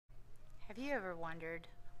Have you ever wondered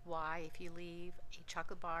why, if you leave a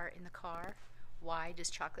chocolate bar in the car, why does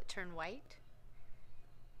chocolate turn white?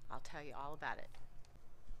 I'll tell you all about it.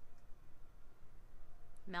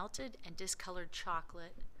 Melted and discolored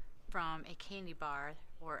chocolate from a candy bar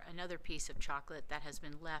or another piece of chocolate that has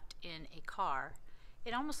been left in a car,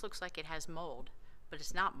 it almost looks like it has mold, but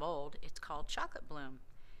it's not mold, it's called chocolate bloom.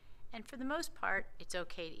 And for the most part, it's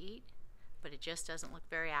okay to eat, but it just doesn't look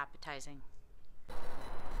very appetizing.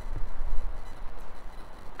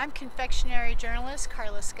 I'm confectionery journalist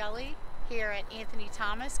Carla Scully here at Anthony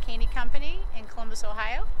Thomas Candy Company in Columbus,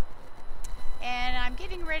 Ohio. And I'm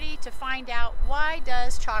getting ready to find out, why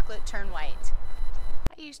does chocolate turn white?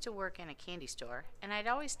 I used to work in a candy store, and I'd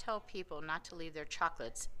always tell people not to leave their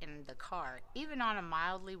chocolates in the car, even on a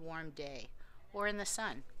mildly warm day or in the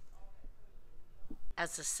sun.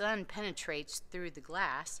 As the sun penetrates through the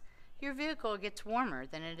glass, your vehicle gets warmer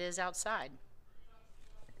than it is outside.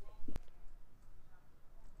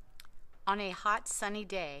 On a hot, sunny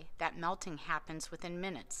day, that melting happens within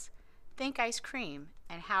minutes. Think ice cream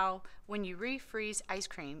and how when you refreeze ice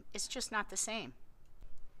cream, it's just not the same.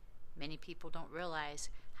 Many people don't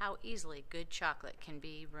realize how easily good chocolate can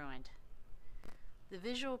be ruined. The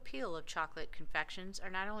visual appeal of chocolate confections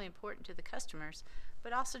are not only important to the customers,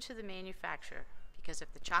 but also to the manufacturer, because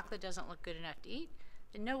if the chocolate doesn't look good enough to eat,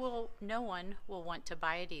 then no one will want to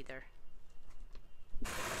buy it either.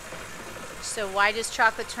 So why does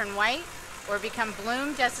chocolate turn white or become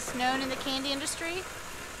bloomed, as it's known in the candy industry?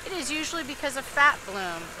 It is usually because of fat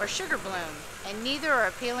bloom or sugar bloom, and neither are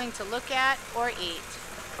appealing to look at or eat.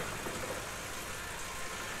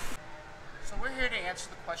 So we're here to answer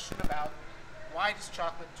the question about why does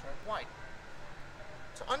chocolate turn white?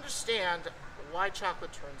 To understand why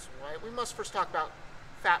chocolate turns white, we must first talk about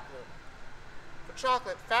fat bloom. For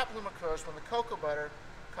chocolate, fat bloom occurs when the cocoa butter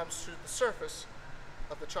comes to the surface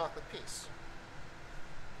of the chocolate piece.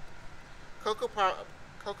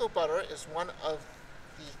 Cocoa butter is one of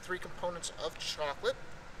the three components of chocolate.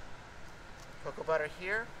 Cocoa butter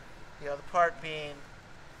here, the other part being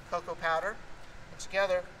cocoa powder, and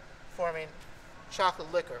together forming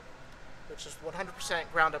chocolate liquor, which is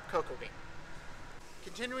 100% ground up cocoa bean.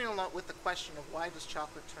 Continuing along with the question of why does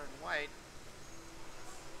chocolate turn white,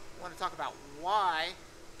 I want to talk about why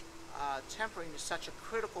tempering is such a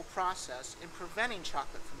critical process in preventing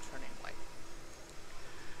chocolate from turning white.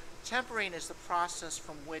 Tempering is the process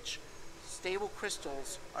from which stable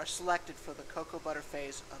crystals are selected for the cocoa butter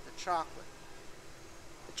phase of the chocolate.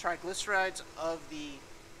 The triglycerides of the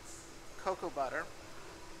cocoa butter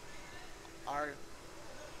are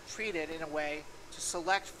treated in a way to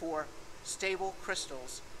select for stable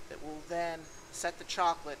crystals that will then set the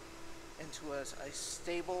chocolate into a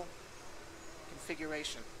stable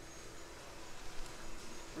configuration,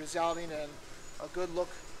 resulting in a good look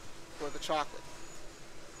for the chocolate.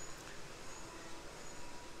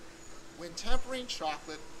 When tempering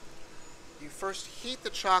chocolate, you first heat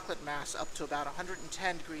the chocolate mass up to about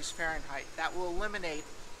 110 degrees Fahrenheit. That will eliminate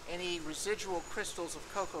any residual crystals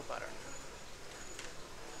of cocoa butter.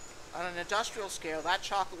 On an industrial scale, that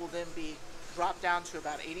chocolate will then be dropped down to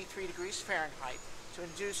about 83 degrees Fahrenheit to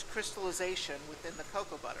induce crystallization within the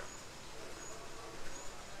cocoa butter.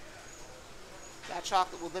 That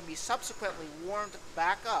chocolate will then be subsequently warmed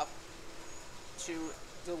back up to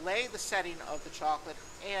delay the setting of the chocolate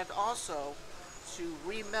and also to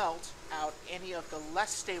remelt out any of the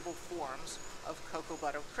less stable forms of cocoa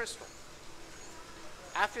butter crystal.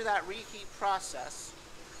 After that reheat process,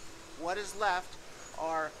 what is left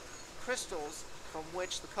are crystals from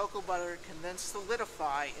which the cocoa butter can then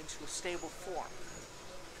solidify into a stable form.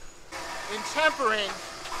 In tempering,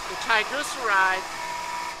 the triglyceride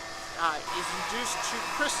is induced to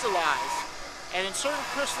crystallize, and in certain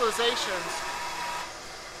crystallizations,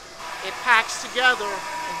 it packs together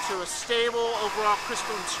into a stable overall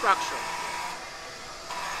crystalline structure.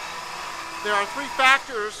 There are three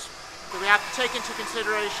factors that we have to take into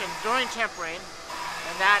consideration during tempering,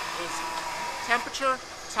 and that is temperature,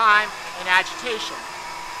 time, and agitation.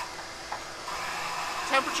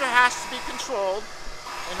 Temperature has to be controlled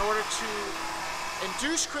in order to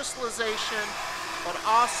induce crystallization, but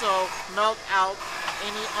also melt out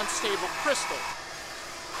any unstable crystal.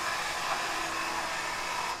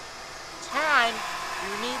 Time,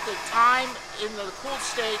 you need the time in the cooled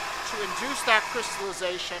state to induce that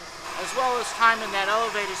crystallization, as well as time in that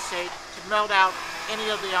elevated state to melt out any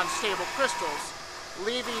of the unstable crystals,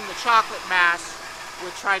 leaving the chocolate mass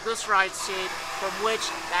with triglyceride seed, from which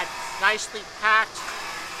that nicely packed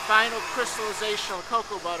final crystallization of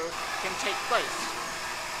cocoa butter can take place.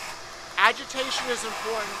 Agitation is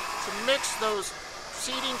important to mix those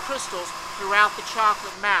seeding crystals throughout the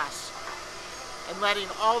chocolate mass. and letting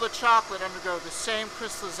all the chocolate undergo the same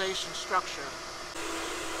crystallization structure.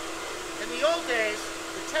 In the old days,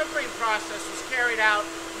 the tempering process was carried out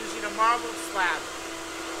using a marble slab.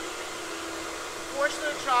 A portion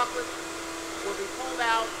of the chocolate will be pulled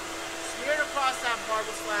out, smeared across that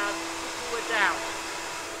marble slab to cool it down.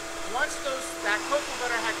 Once that cocoa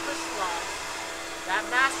butter had crystallized, that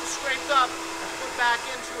mass was scraped up and put back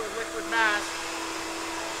into a liquid mass,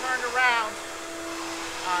 turned around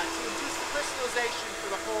to induce the crystallization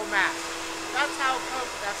for the whole mass. That's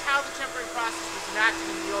how the tempering process was enacted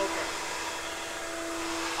in the old days.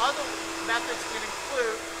 Other methods can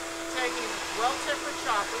include taking well-tempered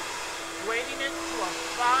chocolate, grating it to a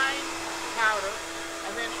fine powder,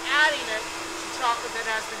 and then adding it to chocolate that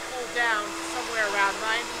has been cooled down to somewhere around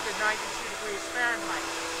 90 to 92 degrees Fahrenheit.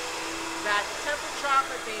 That tempered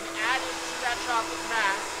chocolate being added to that chocolate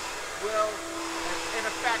mass will, in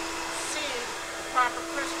effect, seed the proper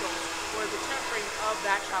crystals for the tempering of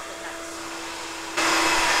that chocolate mass.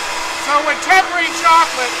 So when tempering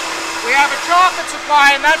chocolate, we have a chocolate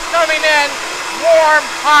supply, and that's coming in warm,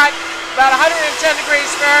 hot, about 110 degrees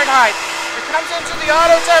Fahrenheit. It comes into the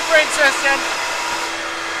auto tempering system,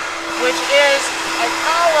 which is a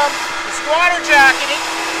column that's water jacketing.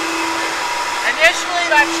 Initially,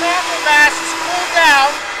 that chocolate mass is cooled down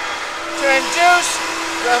to induce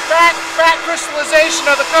the fat crystallization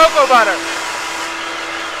of the cocoa butter.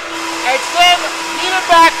 It's then heated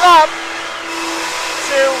back up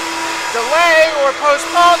to delay or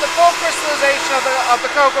postpone the full crystallization of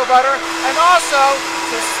the cocoa butter, and also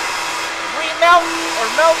to remelt or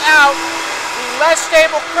melt out the less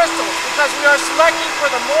stable crystals, because we are selecting for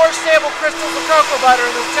the more stable crystals of cocoa butter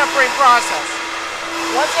in the tempering process.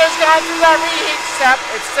 Once it's gone through that reheat step,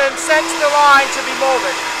 it's then sent to the line to be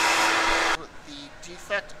molded. The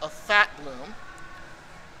defect of fat bloom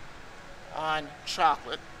on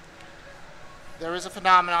chocolate, there is a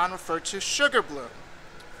phenomenon referred to sugar bloom.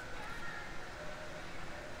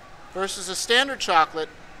 Versus a standard chocolate,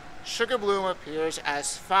 sugar bloom appears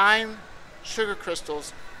as fine sugar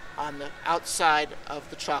crystals on the outside of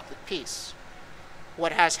the chocolate piece.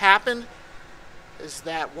 What has happened is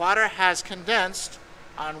that water has condensed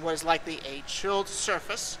on what is likely a chilled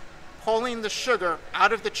surface, pulling the sugar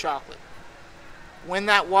out of the chocolate. When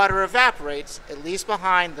that water evaporates, it leaves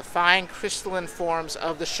behind the fine crystalline forms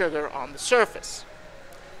of the sugar on the surface.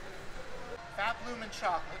 Fat bloom in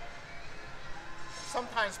chocolate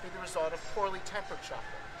sometimes be the result of poorly tempered chocolate.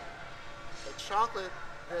 A chocolate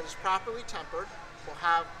that is properly tempered will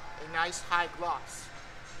have a nice high gloss.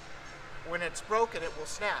 When it's broken, it will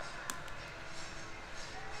snap.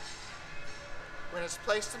 When it's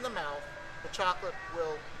placed in the mouth, the chocolate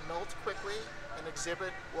will melt quickly and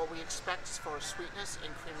exhibit what we expect for sweetness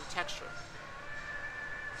and creamy texture.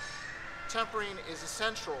 Tempering is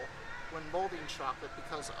essential when molding chocolate,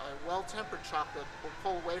 because a well-tempered chocolate will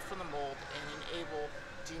pull away from the mold and enable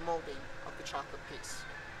demolding of the chocolate piece.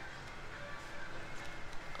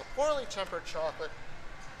 A poorly tempered chocolate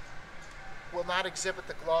will not exhibit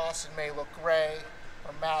the gloss and may look gray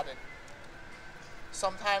or matted.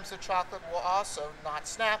 Sometimes the chocolate will also not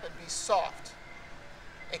snap and be soft.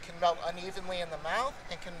 It can melt unevenly in the mouth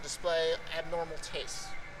and can display abnormal taste.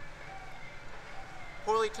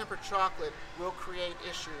 Poorly tempered chocolate will create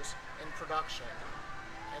issues in production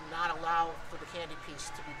and not allow for the candy piece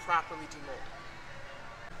to be properly demolded.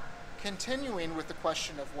 Continuing with the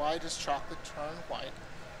question of why does chocolate turn white,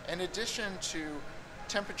 in addition to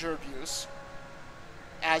temperature abuse,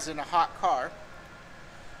 as in a hot car,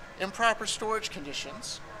 improper storage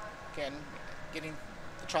conditions, again, getting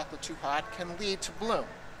the chocolate too hot, can lead to bloom.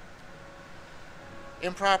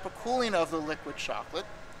 Improper cooling of the liquid chocolate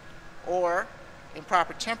or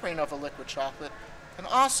improper tempering of a liquid chocolate can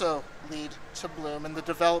also lead to bloom and the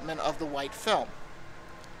development of the white film.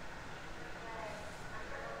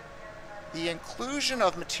 The inclusion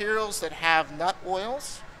of materials that have nut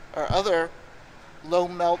oils or other low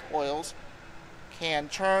melt oils can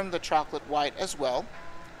turn the chocolate white as well.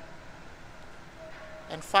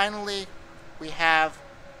 And finally, we have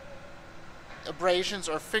abrasions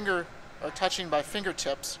or touching by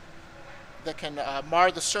fingertips that can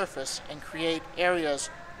mar the surface and create areas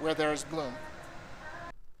where there is bloom.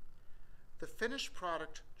 The finished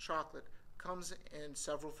product chocolate comes in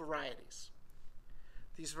several varieties.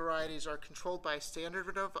 These varieties are controlled by a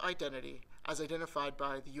standard of identity as identified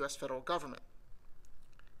by the U.S. federal government.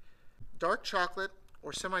 Dark chocolate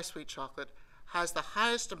or semi-sweet chocolate has the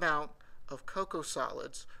highest amount of cocoa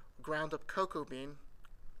solids, ground up cocoa bean,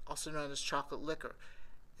 also known as chocolate liquor.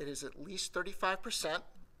 It is at least 35%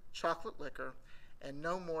 chocolate liquor and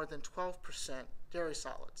no more than 12% dairy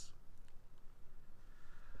solids.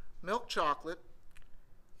 Milk chocolate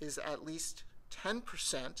is at least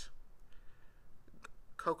 10%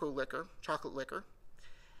 cocoa liquor, chocolate liquor,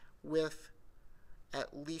 with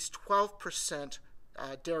at least 12%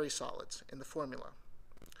 dairy solids in the formula.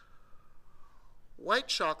 White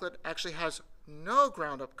chocolate actually has no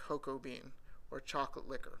ground-up cocoa bean or chocolate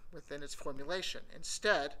liquor within its formulation.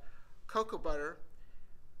 Instead, cocoa butter,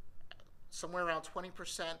 somewhere around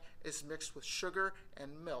 20%, is mixed with sugar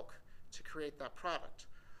and milk to create that product.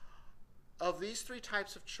 Of these three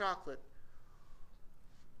types of chocolate,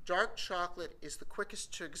 dark chocolate is the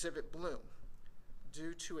quickest to exhibit bloom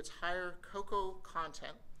due to its higher cocoa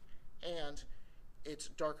content and its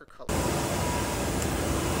darker color.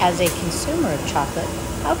 As a consumer of chocolate,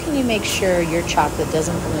 how can you make sure your chocolate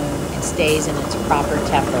doesn't bloom and stays in its proper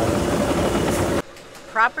temper?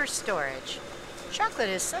 Proper storage. Chocolate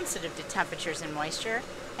is sensitive to temperatures and moisture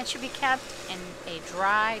and should be kept in a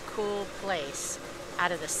dry, cool place,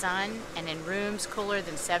 out of the sun and in rooms cooler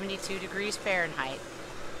than 72 degrees Fahrenheit.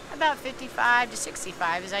 About 55 to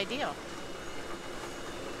 65 is ideal.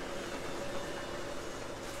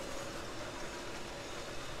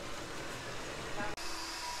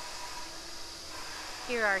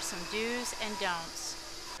 Here are some do's and don'ts.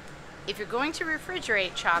 If you're going to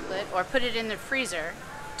refrigerate chocolate or put it in the freezer,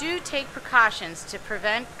 do take precautions to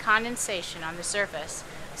prevent condensation on the surface,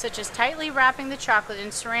 such as tightly wrapping the chocolate in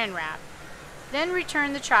saran wrap. Then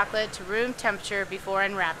return the chocolate to room temperature before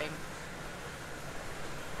unwrapping.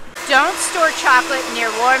 Don't store chocolate near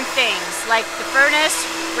warm things like the furnace,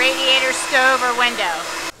 radiator, stove, or window.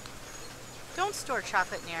 Don't store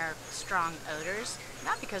chocolate near strong odors,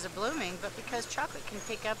 not because of blooming, but because chocolate can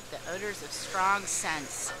pick up the odors of strong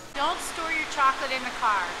scents. Don't store your chocolate in the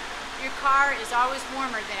car. Your car is always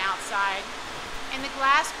warmer than outside, and the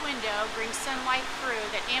glass window brings sunlight through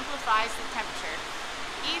that amplifies the temperature.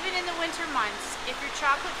 Even in the winter months, if your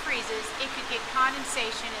chocolate freezes, it could get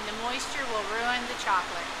condensation and the moisture will ruin the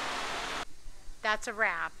chocolate. That's a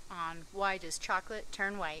wrap on Why Does Chocolate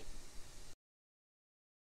Turn White?